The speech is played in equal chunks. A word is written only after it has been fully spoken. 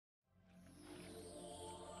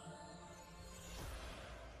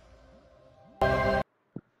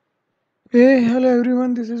Hey, hello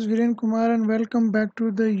everyone, this is Viren Kumar and welcome back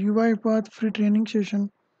to the Uipath free training session.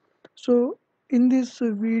 So, in this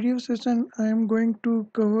video session, I am going to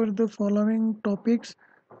cover the following topics.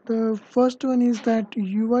 The first one is that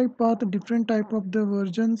Uipath different type of the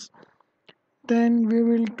versions. Then we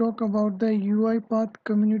will talk about the Uipath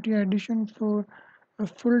community edition for a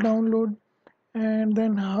full download, and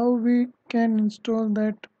then how we can install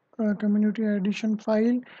that community edition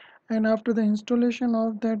file, and after the installation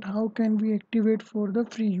of that how can we activate for the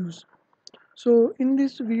free use. So in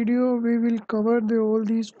this video we will cover all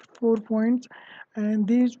these 4 points, and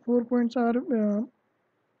these 4 points are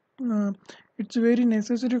uh, it's very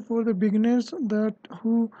necessary for the beginners that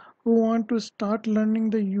who want to start learning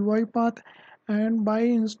the UiPath. And by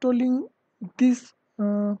installing this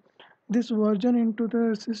this version into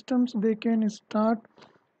the systems, they can start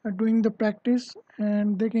doing the practice,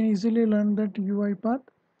 and they can easily learn that UiPath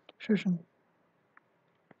session.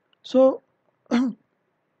 So the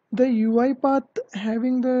UiPath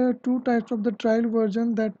having the two types of the trial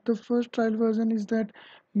version. That the first trial version is that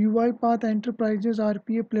UiPath Enterprises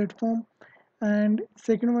RPA platform, and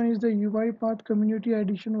second one is the UiPath Community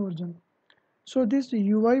Edition version. So this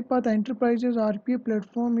UiPath Enterprises RPA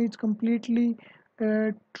platform is completely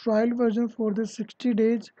a trial version for the 60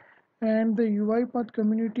 days, and the UiPath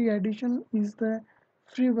Community Edition is the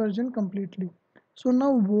free version completely. So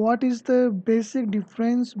now what is the basic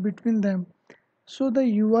difference between them? So the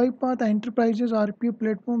UiPath Enterprises RPA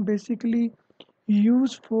platform basically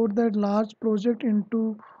used for that large project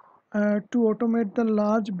into to automate the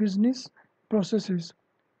large business processes,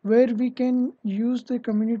 where we can use the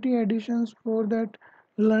community editions for that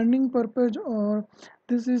learning purpose, or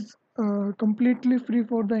this is completely free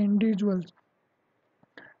for the individuals.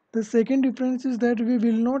 The second difference is that we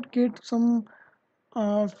will not get some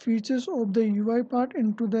features of the UiPath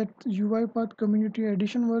into that UiPath Community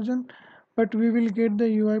Edition version, but we will get the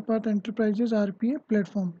UiPath Enterprises RPA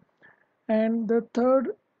platform. And the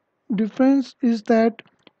third difference is that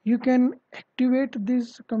you can activate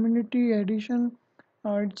this Community Edition.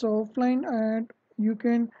 It's offline, and you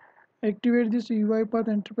can activate this UiPath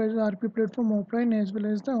Enterprises RPA platform offline as well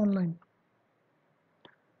as the online.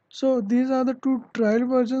 So these are the two trial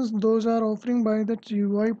versions. Those are offering by the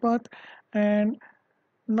UiPath. And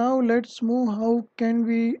now let's move how can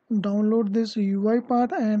we download this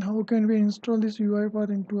UiPath and how can we install this UiPath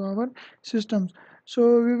into our systems.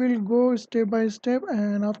 So we will go step by step,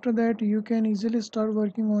 and after that you can easily start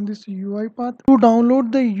working on this UiPath. To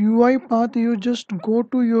download the UiPath, you just go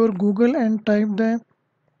to your Google and type the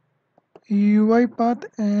UiPath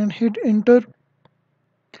and hit enter.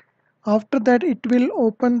 After that it will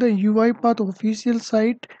open the UiPath official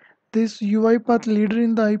site, this UiPath leader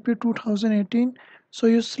in the IP 2018. So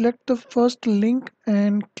you select the first link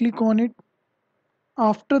and click on it.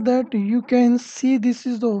 After that you can see this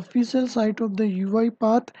is the official site of the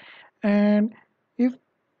UiPath. And if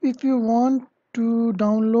if you want to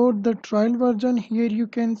download the trial version, here you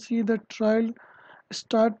can see the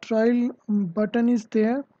start trial button is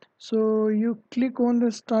there. So you click on the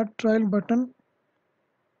start trial button.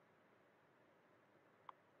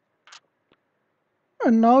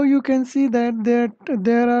 And now you can see that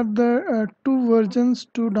there are the two versions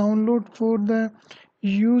to download for the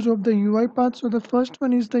use of the UiPath. So the first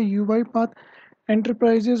one is the UiPath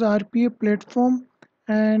Enterprises RPA platform,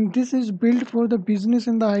 and this is built for the business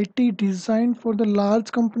and the IT, designed for the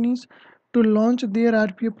large companies to launch their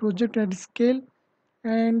RPA project at scale.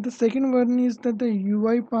 And the second one is that the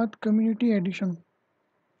UiPath Community Edition.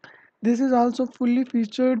 This is also fully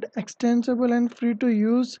featured, extensible and free to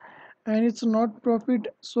use, and it's not profit.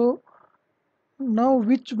 So now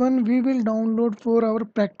which one we will download for our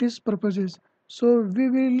practice purposes? So we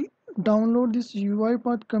will download this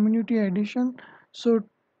UiPath Community Edition. So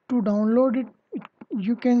to download it,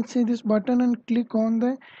 you can see this button and click on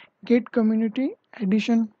the Get Community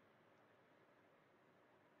Edition.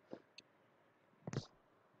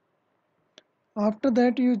 After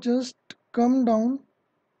that you just come down,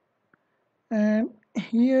 and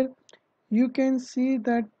here you can see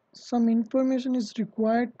that some information is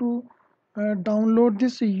required to download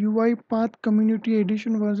this UiPath Community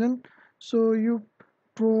Edition version. So you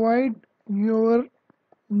provide your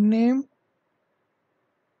name.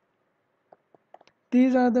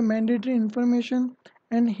 These are the mandatory information,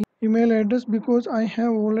 and email address, because I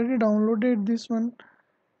have already downloaded this one.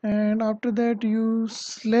 And after that you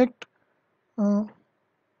select uh,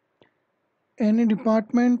 any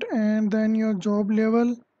department and then your job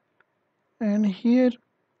level, and here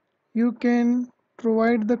you can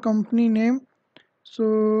provide the company name.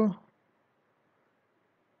 So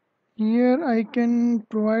here I can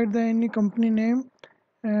provide the any company name,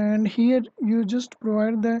 and here you just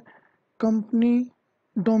provide the company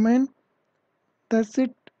domain. That's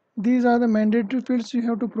it. These are the mandatory fields you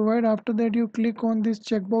have to provide. After that, you click on these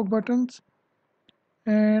checkbox buttons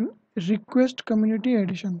and request community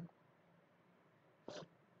edition.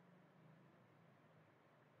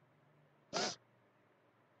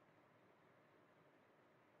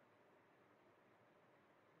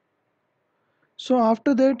 So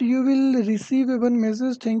after that you will receive one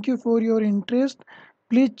message, thank you for your interest,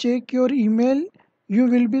 please check your email. You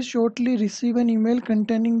will be shortly receive an email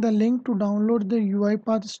containing the link to download the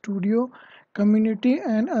UiPath Studio community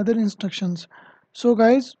and other instructions. So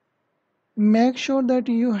guys, make sure that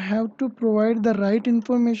you have to provide the right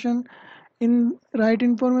information. In right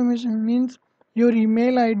information means your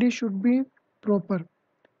email ID should be proper.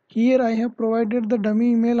 Here I have provided the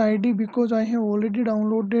dummy email ID because I have already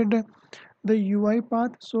downloaded the UI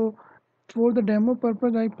path. So for the demo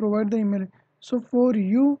purpose I provide the email. So for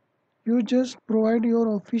you, you just provide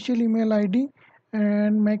your official email ID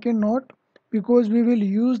and make a note, because we will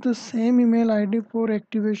use the same email ID for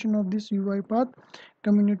activation of this UI path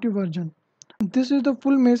community version. This is the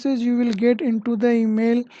full message you will get into the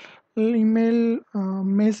email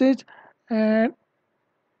message. And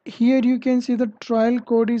here you can see the trial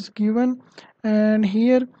code is given, and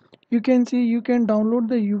here you can see you can download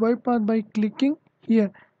the UiPath by clicking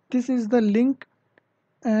here. This is the link,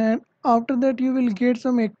 and after that you will get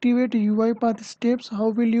some activate UiPath steps. How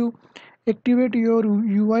will you activate your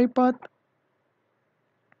UiPath?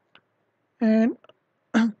 And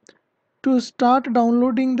to start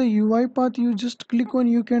downloading the UiPath, you just click on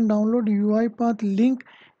you can download UiPath link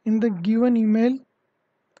in the given email,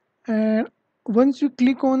 and once you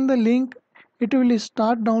click on the link, it will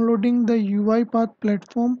start downloading the UiPath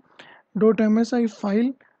platform.msi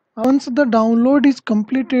file. Once the download is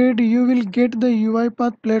completed, you will get the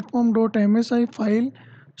UiPath platform.msi file.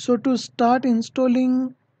 So to start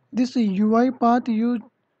installing this UiPath, you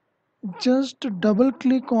just double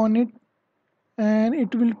click on it and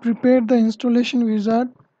it will prepare the installation wizard.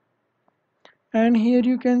 And here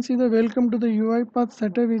you can see the welcome to the UiPath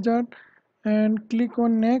setup wizard, and click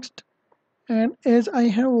on next. And as I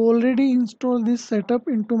have already installed this setup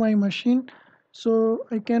into my machine, so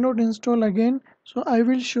I cannot install again, so I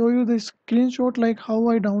will show you the screenshot like how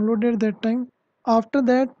I downloaded that time. After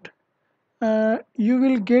that, you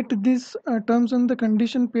will get this terms and the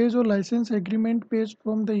condition page or license agreement page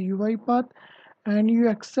from the UiPath, and you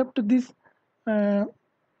accept this uh,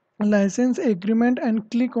 license agreement and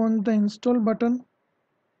click on the install button.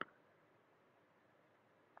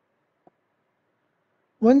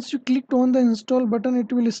 Once you clicked on the install button,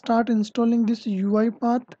 it will start installing this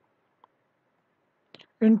UiPath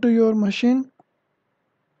into your machine.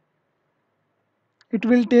 It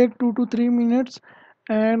will take 2 to 3 minutes,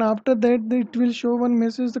 and after that it will show one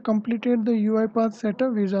message, the completed the UiPath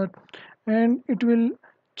setup wizard, and it will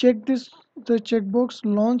check this the checkbox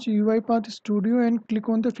launch UiPath Studio and click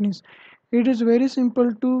on the finish. It is very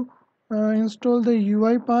simple to install the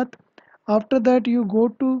UiPath. After that you go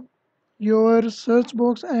to your search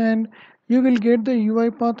box and you will get the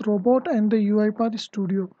UiPath robot and the UiPath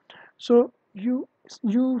Studio. So you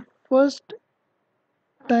first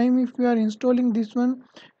time if we are installing this one,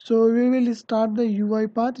 so we will start the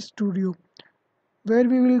UiPath Studio where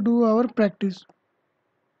we will do our practice.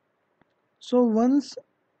 So once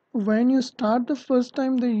when you start the first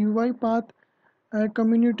time the UiPath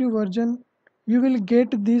community version, you will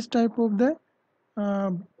get this type of the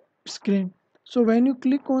uh, screen. So when you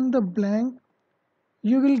click on the blank,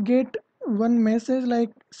 you will get one message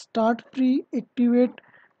like start free, activate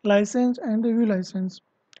license and the view license.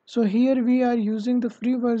 So here we are using the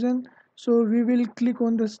free version, so we will click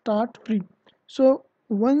on the start free. So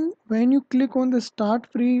when you click on the start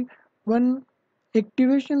free, one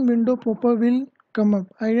activation window pop-up will come up.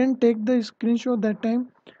 I didn't take the screenshot that time,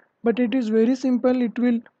 but it is very simple. It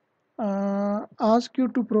will ask you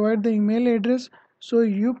to provide the email address, so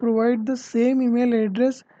you provide the same email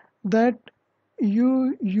address that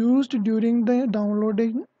you used during the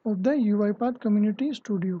downloading of the UiPath Community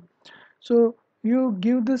Studio. So you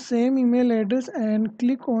give the same email address and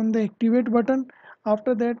click on the activate button.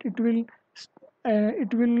 After that, it will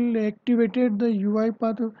activated the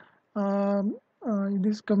UiPath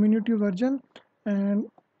this community version, and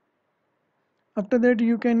after that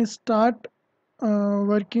you can start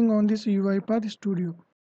working on this UiPath Studio.